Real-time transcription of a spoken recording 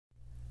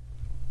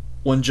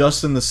When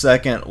Justin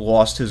II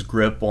lost his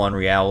grip on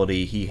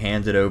reality, he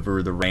handed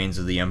over the reins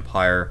of the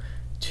empire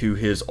to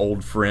his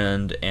old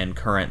friend and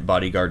current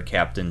bodyguard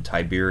captain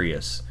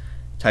Tiberius.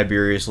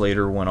 Tiberius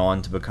later went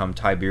on to become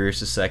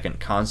Tiberius II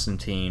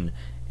Constantine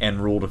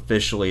and ruled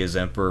officially as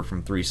emperor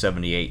from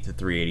 378 to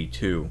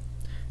 382.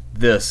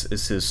 This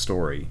is his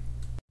story.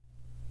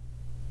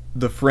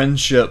 The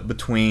friendship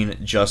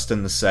between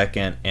Justin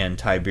II and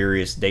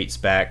Tiberius dates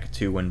back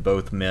to when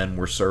both men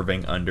were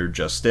serving under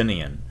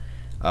Justinian.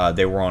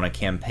 They were on a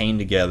campaign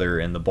together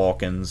in the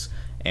Balkans,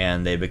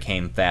 and they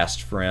became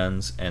fast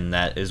friends, and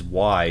that is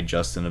why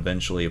Justin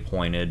eventually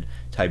appointed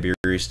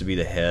Tiberius to be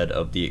the head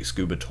of the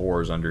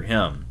excubitors under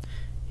him.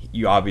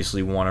 You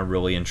obviously want to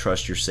really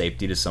entrust your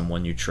safety to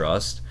someone you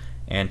trust,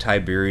 and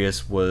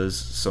Tiberius was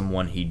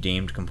someone he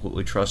deemed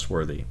completely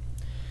trustworthy.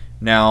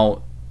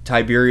 Now,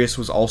 Tiberius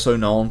was also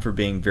known for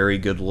being very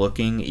good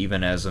looking,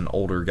 even as an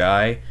older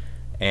guy,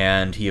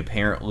 and he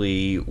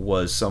apparently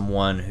was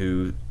someone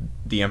who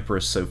the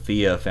Empress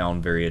Sophia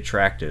found very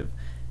attractive,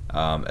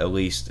 at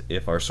least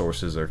if our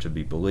sources are to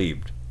be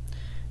believed.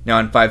 Now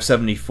in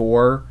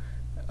 574,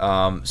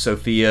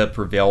 Sophia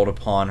prevailed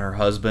upon her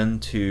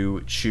husband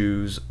to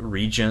choose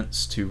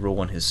regents to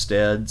rule in his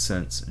stead,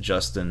 since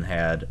Justin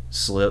had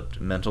slipped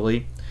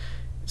mentally.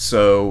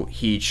 So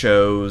he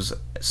chose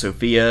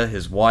Sophia,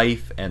 his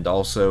wife, and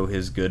also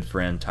his good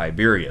friend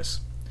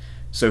Tiberius.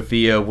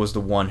 Sophia was the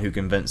one who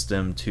convinced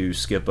him to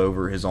skip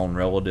over his own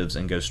relatives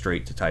and go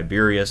straight to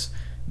Tiberius,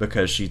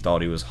 because she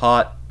thought he was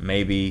hot,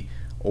 maybe,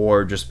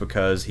 or just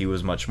because he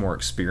was much more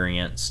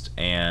experienced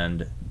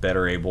and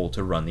better able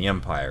to run the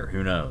empire.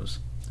 Who knows?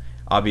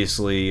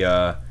 Obviously,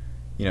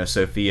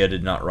 Sophia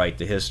did not write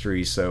the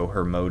history, so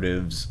her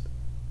motives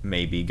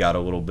maybe got a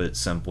little bit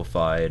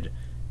simplified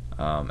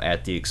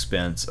at the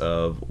expense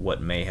of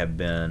what may have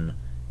been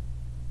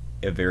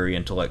a very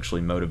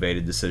intellectually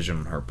motivated decision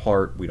on her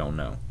part. We don't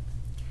know.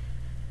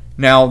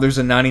 Now, there's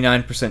a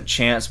 99%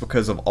 chance,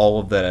 because of all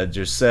of that I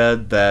just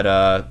said, that,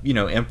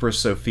 Empress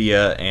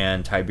Sophia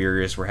and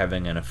Tiberius were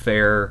having an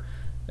affair,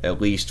 at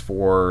least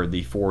for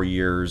the 4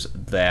 years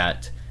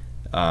that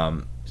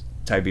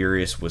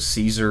Tiberius was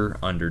Caesar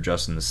under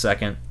Justin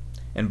II.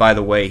 And by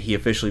the way, he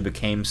officially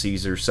became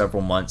Caesar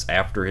several months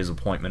after his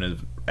appointment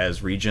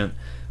as regent,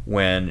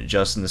 when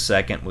Justin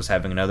II was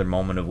having another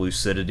moment of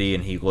lucidity,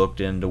 and he looked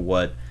into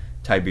what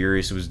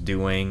Tiberius was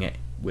doing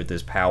with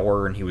his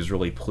power, and he was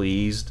really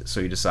pleased,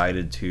 so he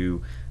decided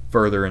to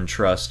further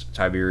entrust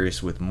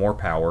Tiberius with more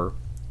power,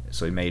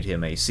 so he made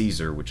him a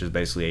Caesar, which is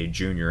basically a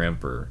junior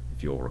emperor,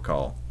 if you'll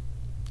recall.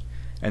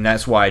 And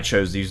that's why I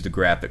chose to use the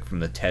graphic from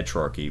the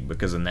Tetrarchy,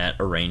 because in that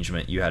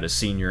arrangement you had a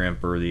senior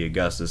emperor, the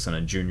Augustus, and a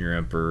junior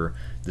emperor,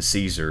 the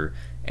Caesar,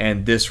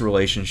 and this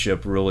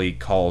relationship really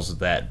calls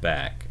that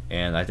back.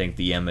 And I think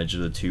the image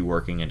of the two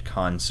working in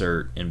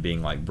concert and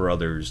being like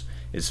brothers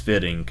is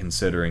fitting,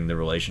 considering the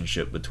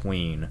relationship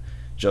between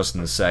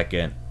Justin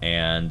II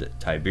and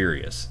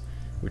Tiberius,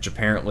 which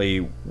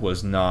apparently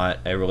was not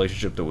a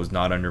relationship that was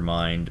not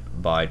undermined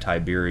by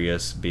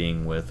Tiberius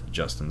being with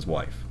Justin's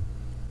wife,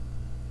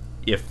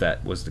 if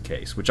that was the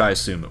case, which I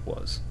assume it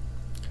was.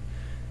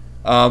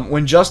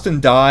 When Justin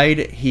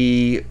died,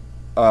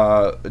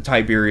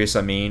 Tiberius,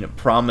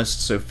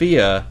 promised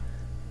Sophia,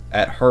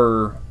 at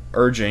her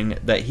urging,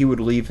 that he would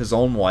leave his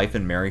own wife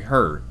and marry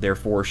her.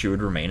 Therefore, she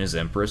would remain as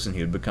empress and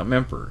he would become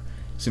emperor.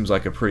 Seems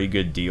like a pretty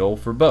good deal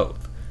for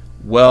both.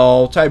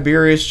 Well,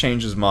 Tiberius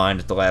changed his mind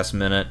at the last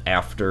minute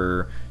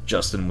after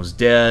Justin was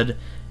dead,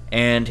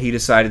 and he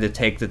decided to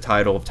take the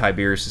title of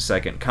Tiberius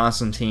II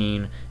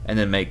Constantine and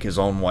then make his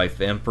own wife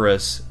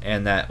empress,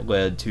 and that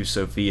led to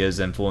Sophia's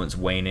influence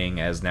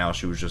waning, as now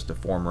she was just a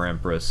former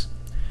empress,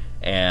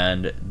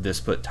 and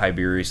this put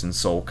Tiberius in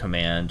sole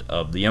command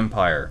of the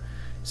empire.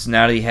 So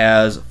now that he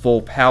has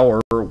full power,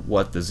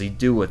 what does he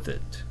do with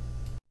it?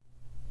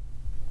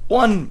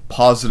 One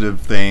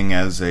positive thing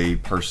as a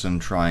person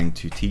trying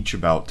to teach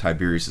about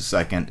Tiberius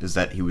II is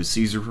that he was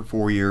Caesar for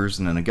 4 years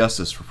and then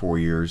Augustus for 4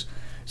 years,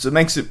 so it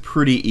makes it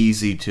pretty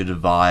easy to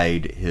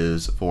divide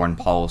his foreign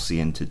policy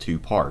into two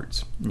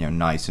parts.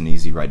 Nice and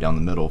easy right down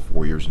the middle,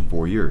 4 years and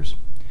 4 years.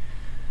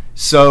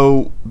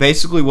 So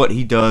basically what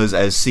he does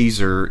as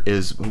Caesar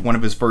is, one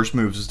of his first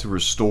moves is to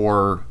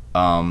restore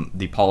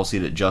the policy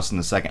that Justin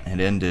II had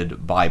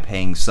ended by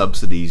paying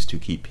subsidies to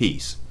keep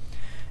peace.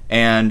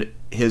 And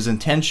his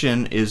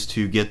intention is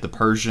to get the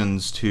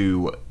Persians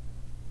to,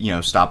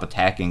 stop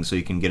attacking, so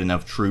he can get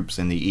enough troops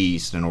in the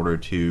east in order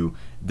to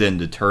then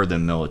deter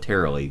them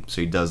militarily.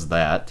 So he does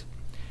that.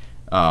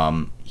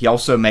 He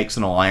also makes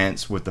an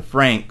alliance with the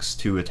Franks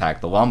to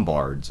attack the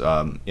Lombards.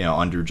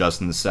 Under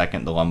Justin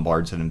II, the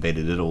Lombards had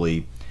invaded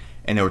Italy,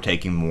 and they were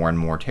taking more and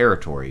more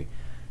territory.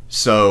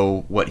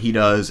 So what he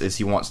does is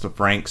he wants the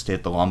Franks to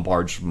hit the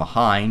Lombards from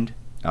behind.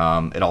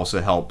 It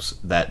also helps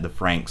that the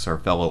Franks are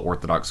fellow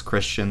Orthodox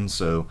Christians,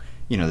 so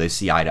they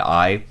see eye to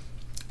eye.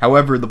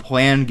 However, the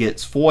plan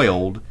gets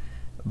foiled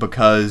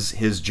because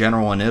his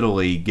general in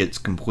Italy gets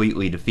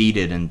completely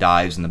defeated and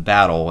dies in the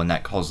battle, and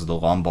that causes the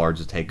Lombards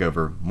to take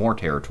over more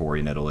territory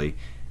in Italy,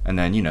 And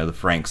then, the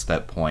Franks at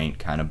that point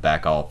kind of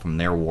back off from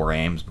their war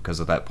aims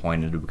because at that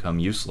point it had become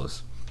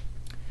useless.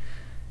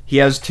 He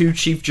has two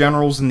chief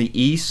generals in the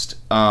east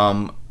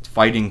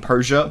fighting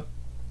Persia.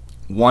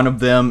 One of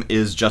them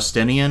is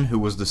Justinian, who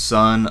was the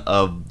son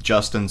of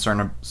Justin,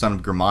 son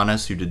of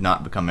Germanus, who did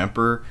not become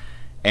emperor.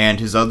 And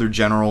his other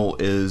general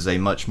is a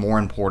much more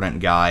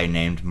important guy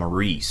named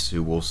Maurice,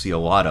 who we'll see a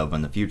lot of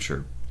in the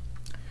future.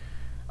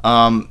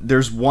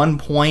 There's one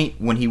point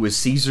when he was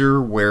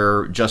Caesar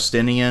where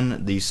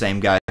Justinian, the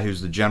same guy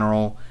who's the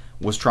general,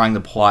 was trying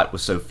to plot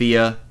with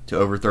Sophia to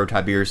overthrow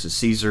Tiberius as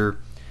Caesar,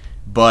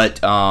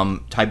 but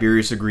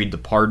Tiberius agreed to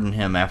pardon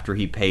him after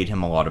he paid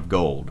him a lot of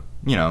gold.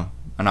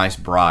 A nice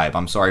bribe.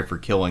 I'm sorry for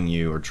killing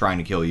you or trying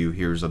to kill you.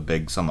 Here's a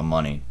big sum of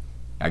money.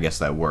 I guess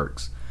that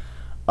works.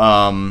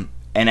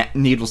 And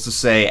needless to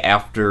say,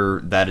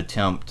 after that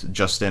attempt,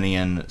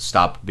 Justinian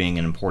stopped being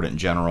an important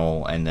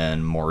general, and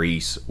then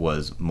Maurice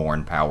was more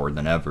in power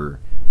than ever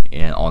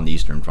on the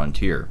eastern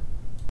frontier.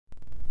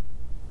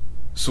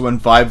 So in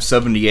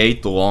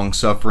 578, the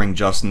long-suffering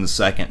Justin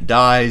II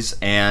dies,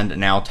 and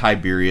now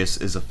Tiberius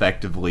is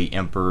effectively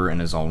emperor in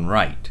his own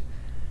right.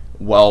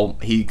 Well,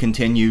 he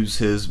continues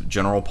his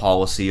general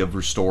policy of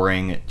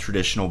restoring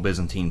traditional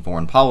Byzantine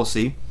foreign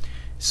policy.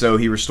 So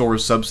he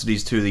restores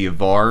subsidies to the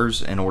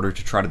Avars in order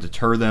to try to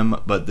deter them,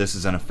 but this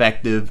is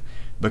ineffective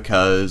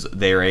because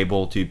they are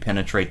able to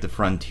penetrate the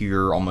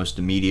frontier almost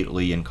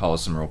immediately and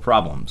cause some real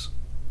problems.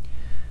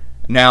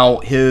 Now,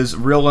 his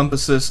real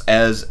emphasis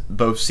as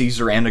both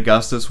Caesar and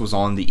Augustus was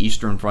on the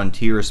eastern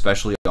frontier,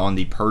 especially on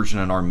the Persian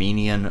and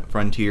Armenian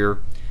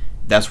frontier.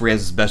 That's where he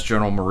has his best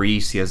general,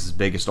 Maurice. He has his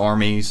biggest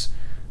armies.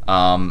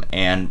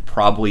 And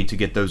probably to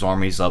get those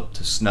armies up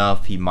to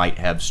snuff, he might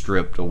have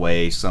stripped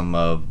away some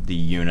of the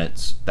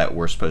units that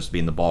were supposed to be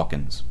in the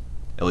Balkans.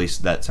 At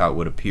least that's how it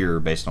would appear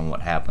based on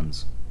what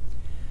happens.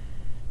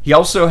 He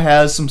also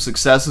has some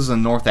successes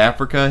in North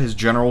Africa. His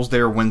generals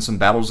there win some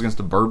battles against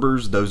the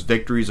Berbers. Those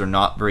victories are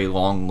not very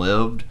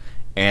long-lived,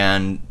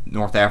 and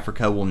North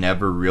Africa will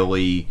never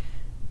really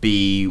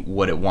be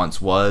what it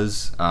once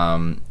was,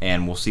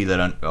 and we'll see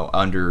that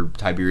under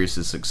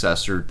Tiberius'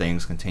 successor,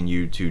 things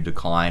continue to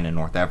decline in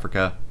North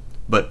Africa.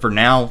 But for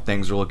now,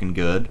 things are looking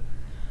good.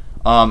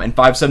 In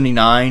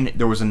 579,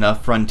 there was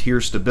enough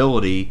frontier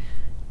stability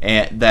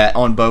that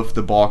on both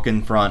the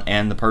Balkan front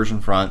and the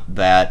Persian front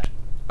that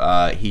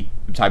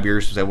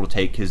Tiberius was able to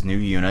take his new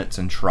units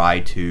and try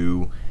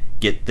to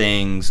get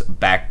things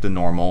back to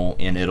normal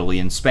in Italy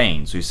and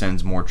Spain. So he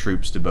sends more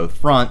troops to both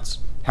fronts.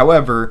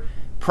 However,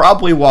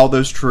 probably while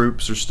those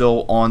troops are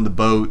still on the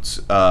boats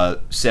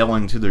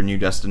sailing to their new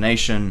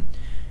destination,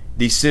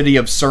 the city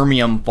of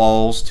Sirmium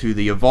falls to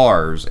the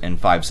Avars in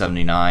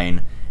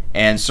 579,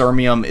 and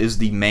Sirmium is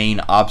the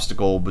main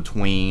obstacle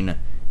between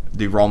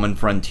the Roman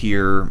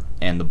frontier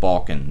and the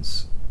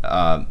Balkans.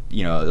 At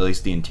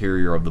least the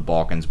interior of the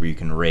Balkans, where you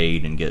can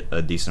raid and get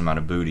a decent amount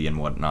of booty and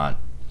whatnot.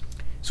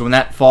 So when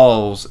that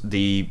falls,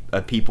 the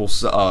people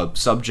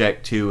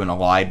subject to and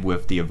allied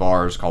with the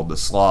Avars, called the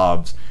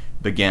Slavs,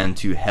 began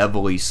to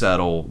heavily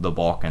settle the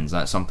Balkans.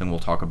 That's something we'll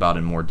talk about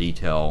in more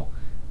detail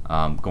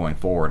going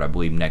forward, I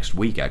believe next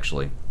week,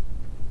 actually.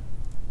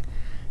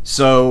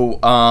 So,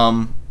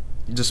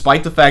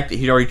 despite the fact that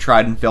he'd already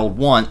tried and failed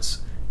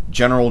once,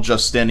 General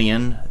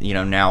Justinian,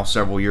 now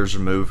several years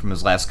removed from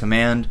his last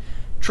command,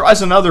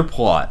 tries another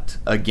plot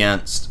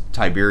against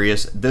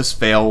Tiberius. This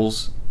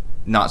fails,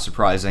 not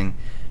surprising.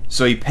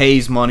 So he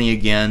pays money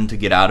again to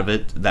get out of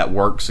it. That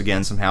works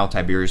again somehow.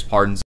 Tiberius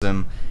pardons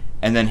him.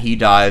 And then he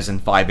dies in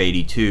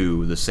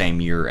 582, the same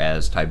year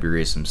as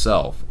Tiberius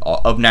himself,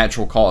 of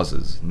natural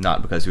causes,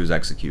 not because he was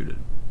executed.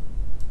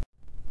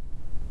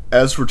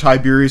 As for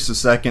Tiberius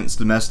II's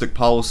domestic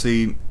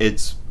policy,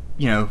 it's,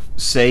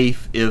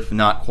 safe, if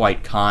not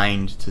quite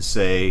kind, to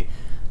say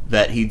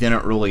that he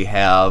didn't really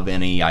have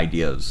any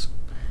ideas.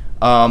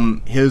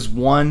 His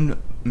one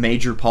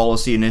major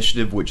policy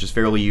initiative, which is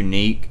fairly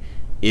unique,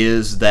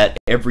 is that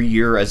every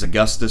year as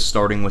Augustus,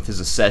 starting with his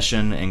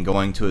accession and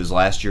going to his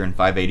last year in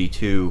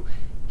 582,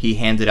 he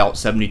handed out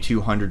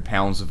 7,200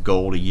 pounds of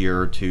gold a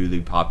year to the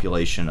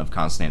population of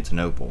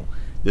Constantinople.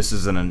 This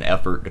is in an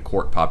effort to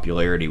court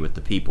popularity with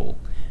the people.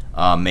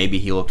 Maybe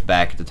he looked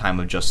back at the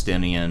time of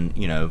Justinian,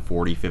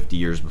 40, 50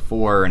 years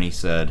before, and he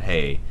said,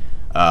 hey,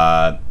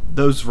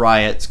 those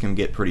riots can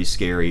get pretty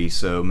scary,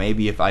 so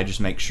maybe if I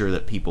just make sure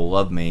that people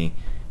love me,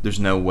 there's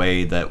no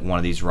way that one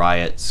of these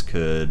riots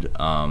could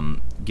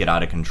get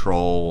out of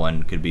control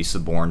and could be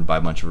suborned by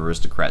a bunch of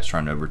aristocrats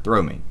trying to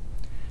overthrow me.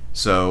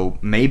 So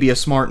maybe a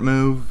smart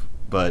move,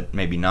 but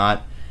maybe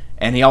not.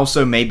 And he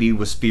also maybe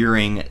was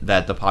fearing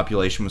that the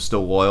population was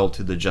still loyal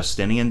to the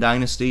Justinian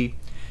dynasty,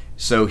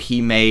 so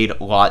he made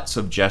lots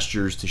of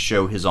gestures to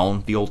show his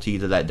own fealty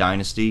to that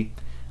dynasty.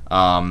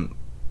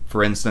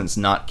 For instance,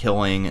 not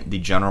killing the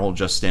general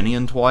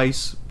Justinian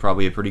twice,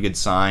 probably a pretty good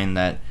sign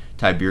that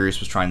Tiberius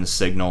was trying to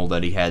signal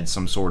that he had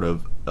some sort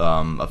of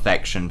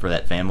affection for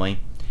that family.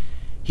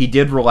 He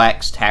did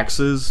relax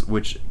taxes,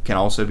 which can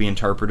also be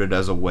interpreted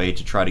as a way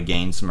to try to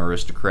gain some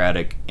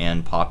aristocratic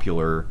and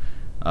popular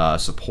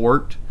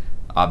support.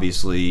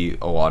 Obviously,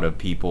 a lot of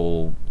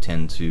people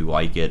tend to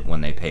like it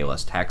when they pay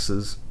less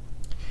taxes.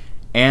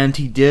 And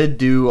he did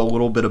do a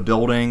little bit of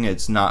building.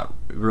 It's not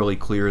really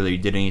clear that he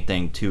did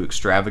anything too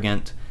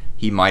extravagant.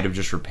 He might have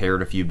just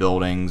repaired a few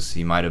buildings.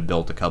 He might have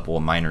built a couple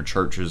of minor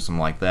churches, something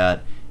like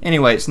that.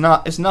 Anyway, it's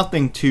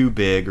nothing too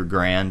big or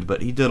grand,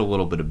 but he did a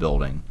little bit of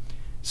building.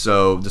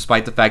 So,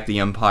 despite the fact the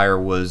empire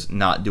was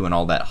not doing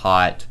all that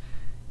hot,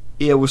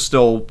 it was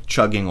still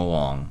chugging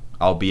along,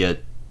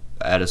 albeit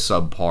at a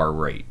subpar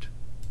rate.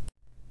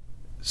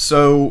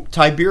 So,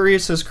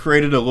 Tiberius has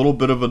created a little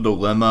bit of a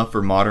dilemma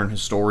for modern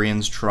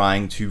historians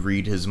trying to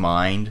read his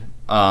mind.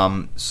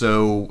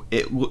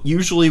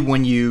 Usually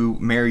when you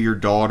marry your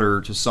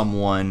daughter to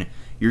someone,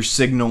 you're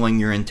signaling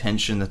your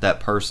intention that that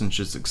person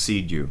should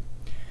succeed you.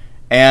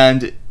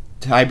 And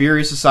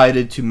Tiberius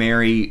decided to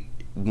marry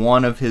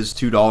one of his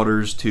two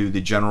daughters to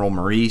the general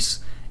Maurice,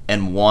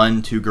 and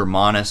one to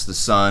Germanus, the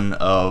son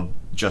of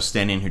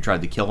Justinian, who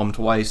tried to kill him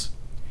twice.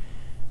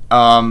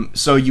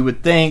 So you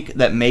would think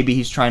that maybe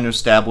he's trying to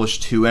establish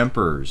two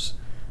emperors.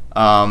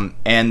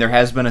 And there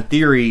has been a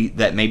theory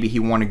that maybe he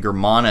wanted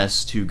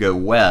Germanus to go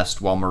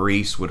west while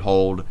Maurice would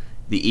hold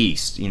the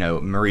east. You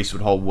know, Maurice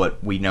would hold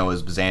what we know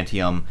as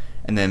Byzantium,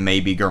 and then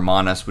maybe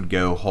Germanus would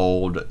go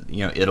hold,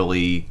 you know,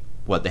 Italy,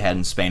 what they had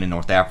in Spain and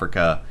North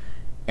Africa,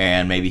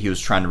 and maybe he was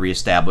trying to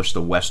reestablish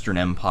the Western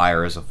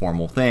Empire as a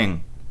formal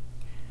thing.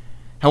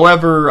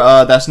 However,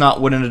 that's not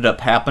what ended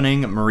up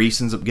happening.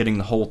 Maurice ends up getting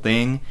the whole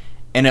thing,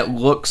 and it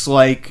looks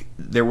like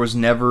there was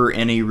never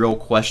any real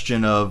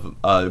question of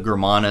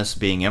Germanus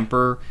being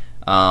emperor.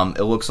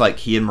 It looks like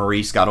he and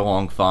Maurice got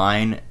along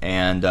fine,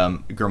 and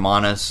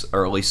Germanus,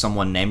 or at least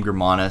someone named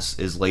Germanus,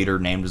 is later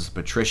named as a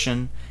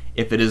patrician.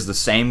 If it is the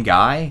same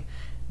guy,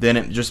 then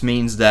it just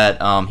means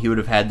that he would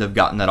have had to have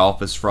gotten that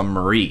office from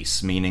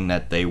Maurice, meaning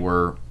that they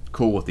were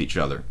cool with each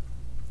other.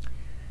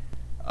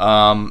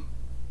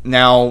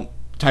 Now,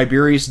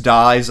 Tiberius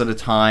dies at a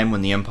time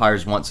when the empire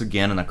is once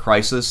again in a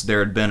crisis. There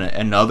had been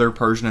another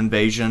Persian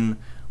invasion,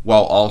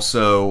 while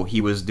also he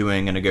was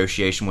doing a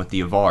negotiation with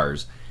the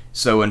Avars.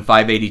 So in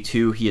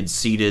 582, he had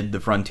ceded the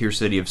frontier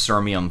city of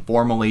Sirmium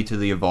formally to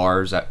the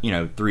Avars,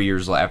 3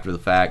 years after the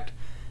fact.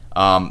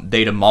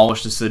 They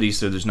demolished the city,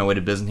 so there's no way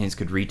the Byzantines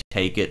could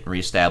retake it and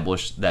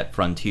reestablish that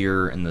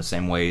frontier in the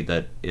same way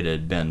that it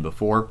had been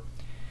before.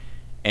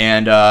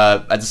 And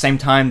at the same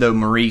time, though,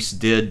 Maurice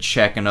did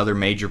check another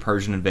major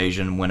Persian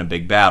invasion and win a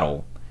big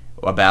battle.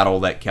 A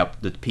battle that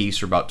kept the peace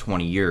for about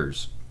 20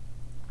 years.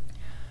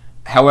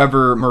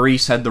 However,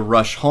 Maurice had to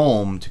rush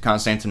home to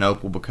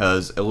Constantinople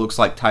because it looks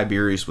like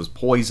Tiberius was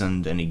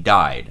poisoned and he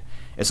died.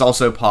 It's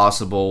also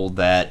possible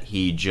that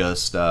he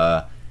just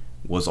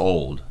was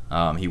old.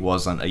 He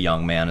wasn't a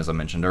young man, as I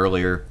mentioned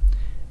earlier.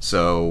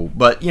 So,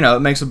 but, it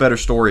makes a better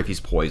story if he's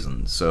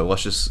poisoned. So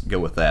let's just go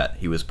with that.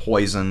 He was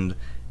poisoned,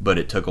 but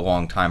it took a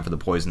long time for the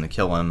poison to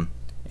kill him,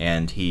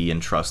 and he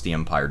entrusts the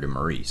empire to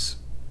Maurice.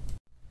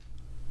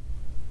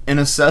 In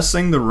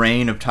assessing the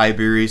reign of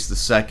Tiberius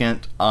II,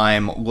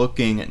 I'm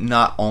looking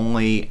not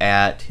only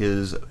at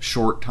his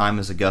short time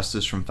as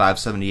Augustus from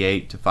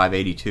 578 to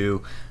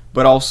 582,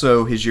 but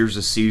also his years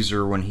as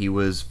Caesar when he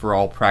was, for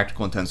all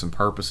practical intents and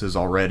purposes,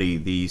 already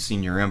the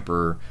senior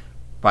emperor,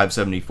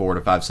 574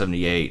 to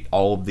 578.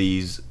 All of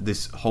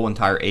this whole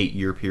entire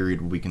 8-year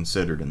period will be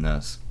considered in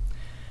this.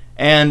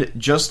 And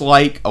just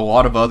like a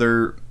lot of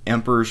other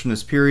emperors from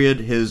this period,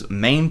 his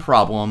main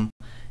problem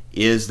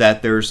is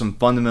that there are some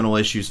fundamental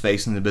issues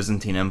facing the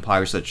Byzantine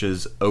Empire, such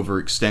as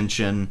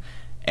overextension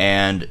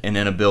and an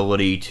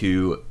inability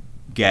to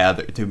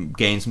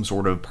gain some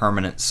sort of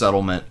permanent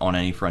settlement on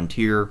any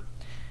frontier.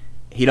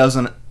 He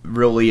doesn't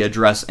really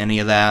address any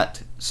of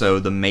that, so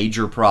the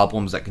major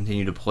problems that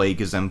continue to plague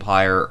his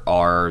empire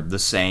are the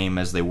same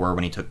as they were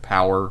when he took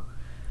power.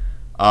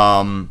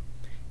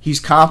 He's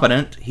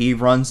competent, he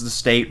runs the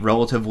state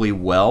relatively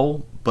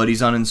well, but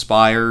he's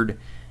uninspired,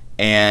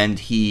 and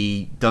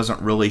he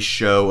doesn't really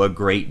show a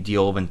great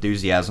deal of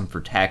enthusiasm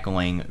for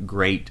tackling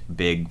great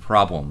big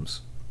problems.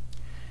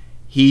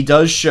 He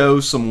does show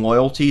some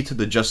loyalty to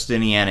the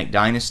Justinianic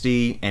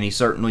dynasty, and he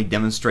certainly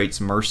demonstrates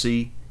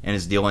mercy in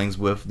his dealings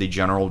with the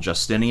general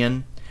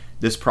Justinian.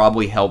 This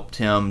probably helped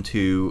him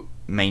to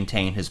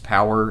maintain his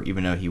power,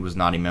 even though he was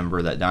not a member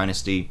of that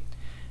dynasty.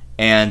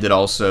 And it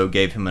also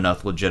gave him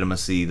enough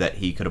legitimacy that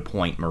he could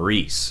appoint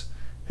Maurice,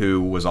 who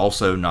was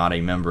also not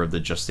a member of the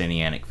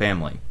Justinianic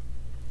family.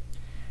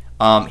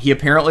 He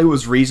apparently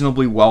was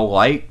reasonably well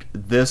liked.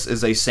 This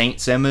is a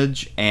saint's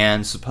image,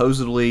 and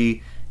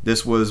supposedly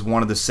this was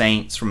one of the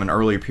saints from an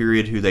earlier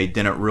period who they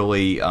didn't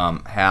really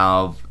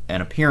have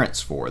an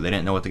appearance for. They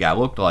didn't know what the guy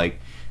looked like,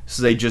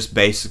 so they just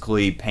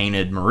basically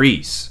painted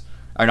Maurice,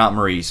 or not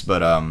Maurice, but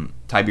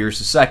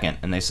Tiberius II,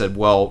 and they said,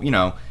 well,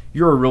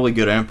 you're a really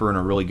good emperor and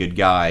a really good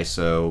guy,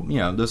 so,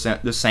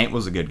 this saint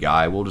was a good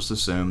guy. We'll just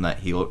assume that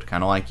he looked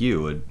kind of like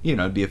you.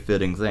 It'd be a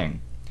fitting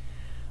thing.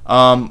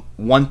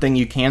 One thing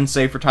you can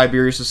say for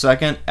Tiberius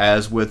II,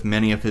 as with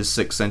many of his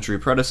 6th century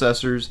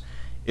predecessors,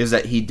 is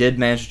that he did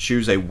manage to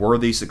choose a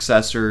worthy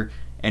successor,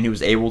 and he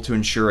was able to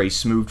ensure a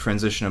smooth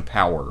transition of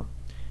power.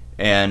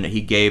 and he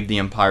gave the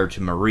empire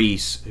to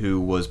Maurice, who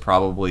was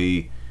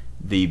probably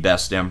the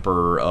best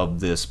emperor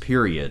of this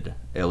period,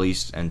 at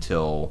least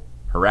until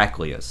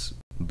Heraclius.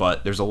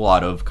 But there's a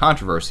lot of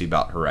controversy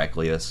about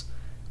Heraclius,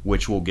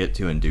 which we'll get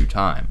to in due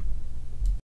time.